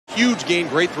Huge gain,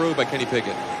 great throw by Kenny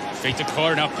Pickett. Fake to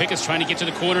Carter, now Pickett's trying to get to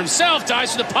the corner himself,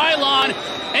 dives to the pylon,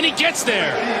 and he gets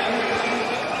there.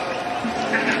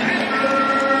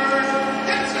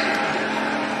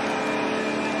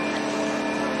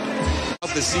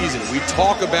 The season, we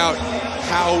talk about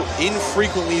how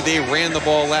infrequently they ran the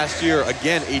ball last year.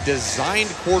 Again, a designed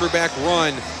quarterback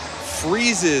run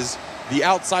freezes the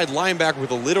outside linebacker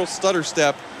with a little stutter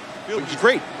step, which is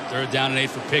great. 3rd down and 8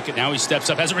 for Pickett. Now he steps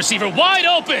up as a receiver, wide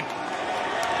open.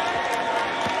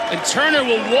 And Turner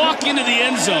will walk into the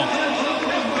end zone.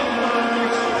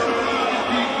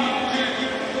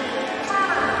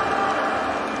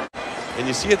 And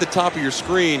you see at the top of your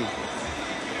screen,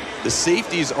 the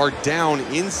safeties are down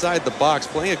inside the box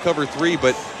playing a cover 3,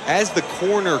 but as the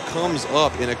corner comes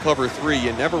up in a cover 3,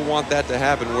 you never want that to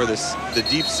happen where the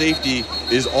deep safety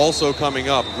is also coming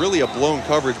up. Really a blown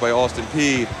coverage by Austin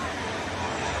Peay.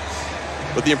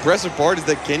 But the impressive part is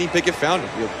that Kenny Pickett found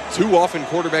him. Too often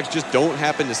quarterbacks just don't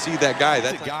happen to see that guy.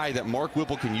 That's a guy that Mark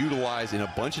Whipple can utilize in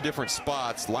a bunch of different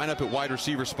spots, line up at wide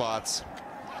receiver spots.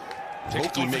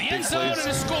 Hopefully make big plays and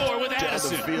a score with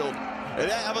Addison. Down the field.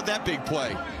 And how about that big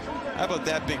play? How about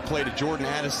that big play to Jordan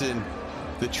Addison,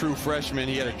 the true freshman?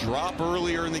 He had a drop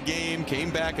earlier in the game, came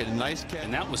back at a nice catch.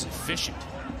 And that was efficient.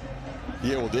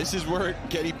 Yeah, well, this is where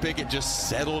Kenny Pickett just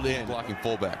settled in, blocking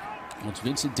fullback. Well, it's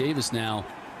Vincent Davis now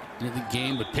into the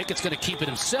game, but Pickett's going to keep it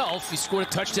himself. He scored a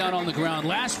touchdown on the ground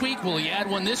last week. Will he add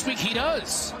one this week? He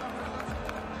does.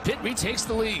 Pitt retakes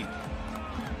the lead.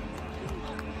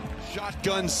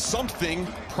 Shotgun something,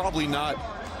 probably not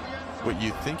what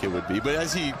you'd think it would be, but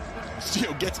as he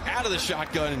gets out of the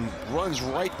shotgun and runs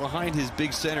right behind his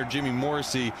big center, Jimmy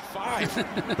Morrissey,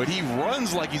 5. But he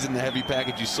runs like he's in the heavy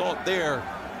package. You saw it there.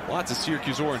 Lots of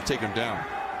Syracuse orange take him down.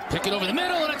 Pickett over the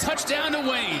middle and a touchdown to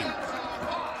Wayne.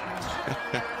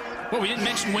 Well, we didn't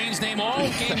mention Wayne's name all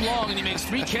game long, and he makes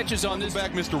 3 catches on this.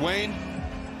 Back, Mr. Wayne.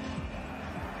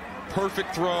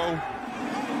 Perfect throw.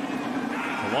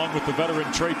 Along with the veteran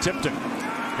Trey Tipton.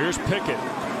 Here's Pickett.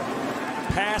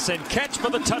 Pass and catch for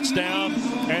the touchdown,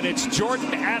 and it's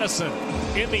Jordan Addison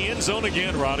in the end zone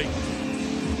again, Roddy.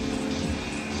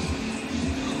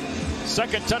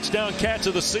 2nd touchdown catch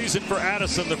of the season for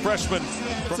Addison, the freshman.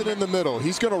 It in the middle.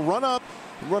 He's going to run up,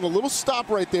 run a little stop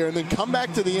right there, and then come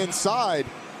back to the inside.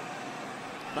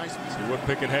 Nice. See what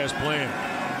Pickett has planned.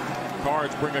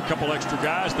 Cards bring a couple extra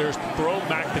guys. There's the throw.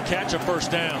 Mack the catch, a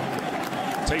 1st down.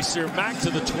 Taysir Mack to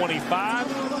the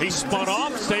 25. He spun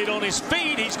off, stayed on his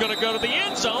feet. He's going to go to the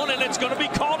end zone, and it's going to be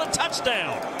called a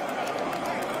touchdown.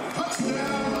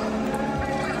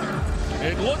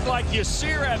 It looked like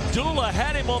Yasir Abdullah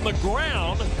had him on the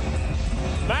ground.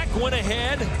 Mack went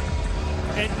ahead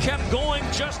and kept going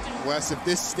just. Wes, if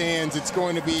this stands, it's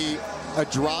going to be a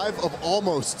drive of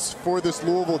almosts for this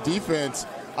Louisville defense.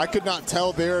 I could not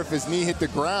tell there if his knee hit the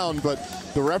ground, but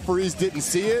the referees didn't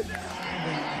see it.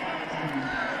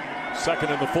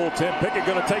 2nd in the full 10. Pickett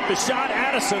going to take the shot.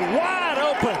 Addison wide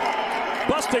open.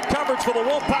 Busted coverage for the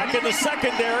Wolfpack in the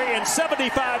secondary, and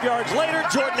 75 yards later,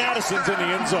 Jordan Addison's in the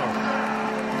end zone.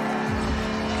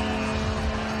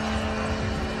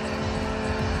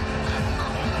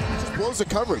 Just blows the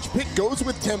coverage. Pitt goes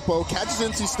with tempo, catches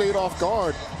NC State off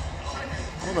guard.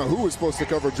 I don't know who was supposed to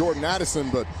cover Jordan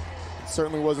Addison, but it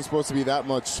certainly wasn't supposed to be that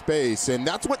much space. And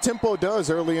that's what tempo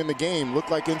does early in the game. Looked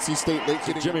like NC State late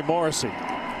getting Jimmy Morrissey.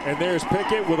 And there's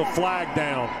Pickett with a flag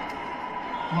down.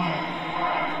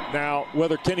 Now,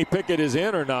 whether Kenny Pickett is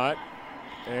in or not,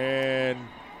 and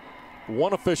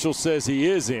one official says he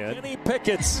is in. Kenny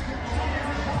Pickett's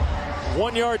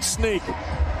 1-yard sneak.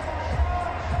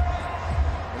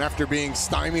 And after being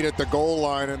stymied at the goal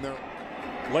line, and they're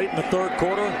late in the 3rd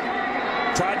quarter,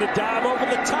 tried to dive over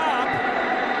the top,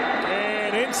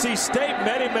 and NC State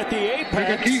met him at the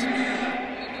apex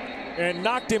and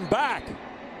knocked him back.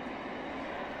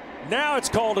 Now it's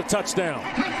called a touchdown.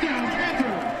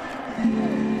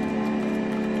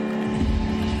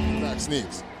 Back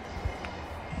sneaks.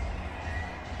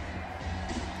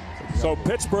 So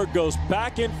Pittsburgh goes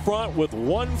back in front with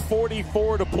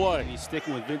 1:44 to play. He's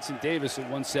sticking with Vincent Davis at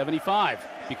 175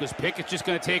 because Pickett's just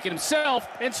going to take it himself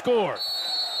and score.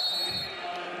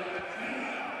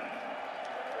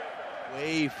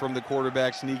 Away from the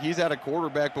quarterback sneak. He's had a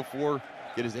quarterback before.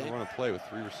 Get his run a play with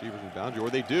 3 receivers in boundary, or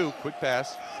they do. Quick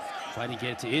pass. Trying to get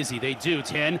it to Izzy. They do.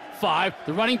 10-5.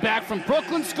 The running back from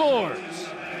Brooklyn scores.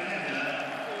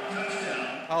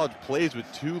 College plays with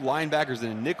 2 linebackers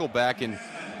and a nickel back, and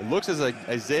it looks as like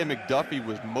Isaiah McDuffie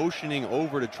was motioning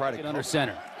over to try to get under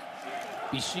center.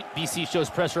 BC shows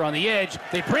pressure on the edge.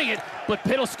 They bring it, but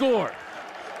Pitt will score.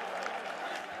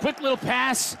 Quick little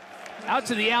pass out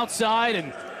to the outside,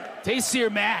 and Taysir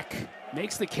Mack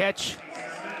makes the catch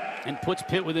and puts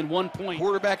Pitt within 1 point.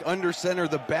 Quarterback under center,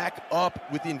 the back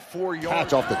up within 4 yards.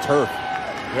 Catch off the turf.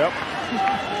 Yep.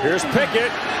 Here's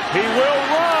Pickett. He will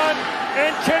run,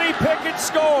 and Kenny Pickett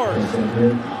scores.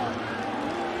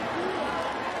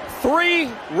 3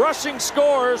 rushing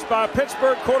scores by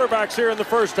Pittsburgh quarterbacks here in the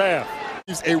first half.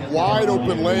 He's a wide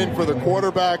open lane for the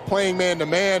quarterback, playing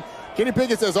man-to-man. Kenny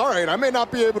Pickett says, all right, I may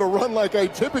not be able to run like I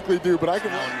typically do, but I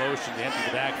can Now in motion to empty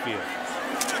the backfield.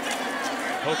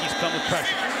 Hokies come with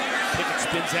pressure. Pickett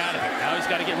spins out of it. Now he's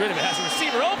got to get rid of it. Has a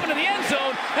receiver open to the end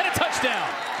zone, and a touchdown.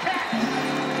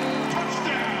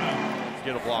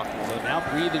 Get a block. So now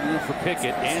breathing room for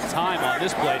Pickett and time on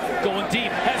this play. Going deep,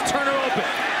 has Turner open.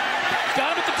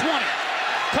 Got him at the 20.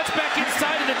 Cuts back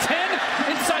inside to the 10,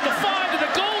 inside the 5 to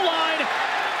the goal line.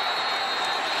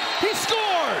 He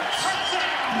scores!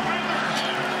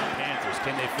 Panthers,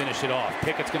 can they finish it off?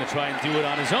 Pickett's going to try and do it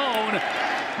on his own.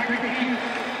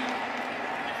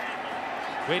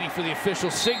 Waiting for the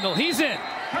official signal. He's in.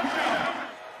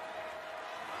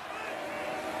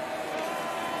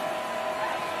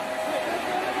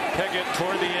 Pickett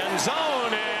toward the end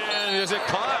zone, and is it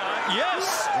caught?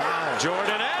 Yes! Wow.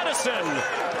 Jordan Addison,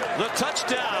 the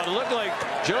touchdown. Looked like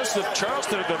Joseph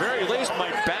Charleston at the very least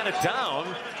might bat it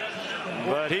down,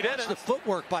 but he didn't. The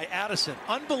footwork by Addison,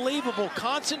 unbelievable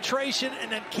concentration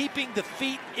and then keeping the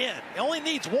feet in. He only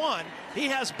needs one. He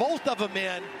has both of them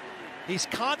in. He's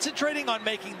concentrating on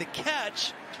making the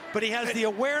catch, but he has the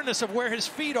awareness of where his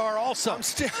feet are also.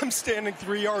 I'm standing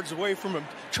 3 yards away from him.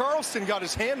 Charleston got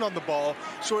his hand on the ball,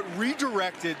 so it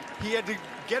redirected. He had to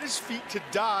get his feet to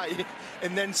die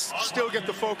and then still get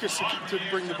the focus to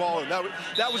bring the ball in.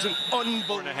 That was an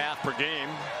unbelievable. 4.5 per game.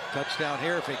 Touchdown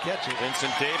here if they catch it.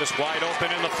 Vincent Davis wide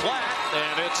open in the flat,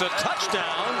 and it's a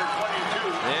touchdown.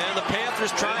 And the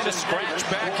Panthers trying to scratch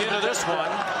back into this one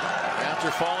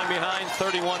after falling behind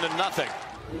 31-0.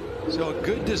 So a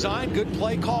good design, good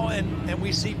play call, and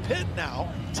we see Pitt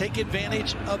now take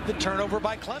advantage of the turnover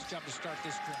by Clemson. To start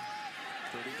this drive.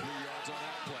 33 yards on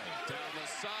that play. Down the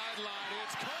sideline,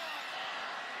 it's caught.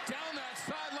 Down that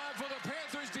sideline for the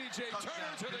Panthers, DJ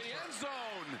Turner to the end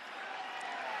zone.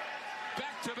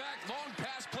 Back-to-back long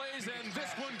pass plays, and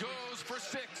this one goes for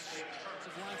 6.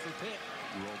 Line for Pitt.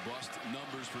 Robust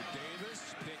numbers for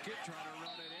Davis. Pickett trying to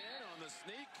run it in on the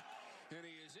sneak, and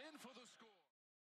he is in for the score.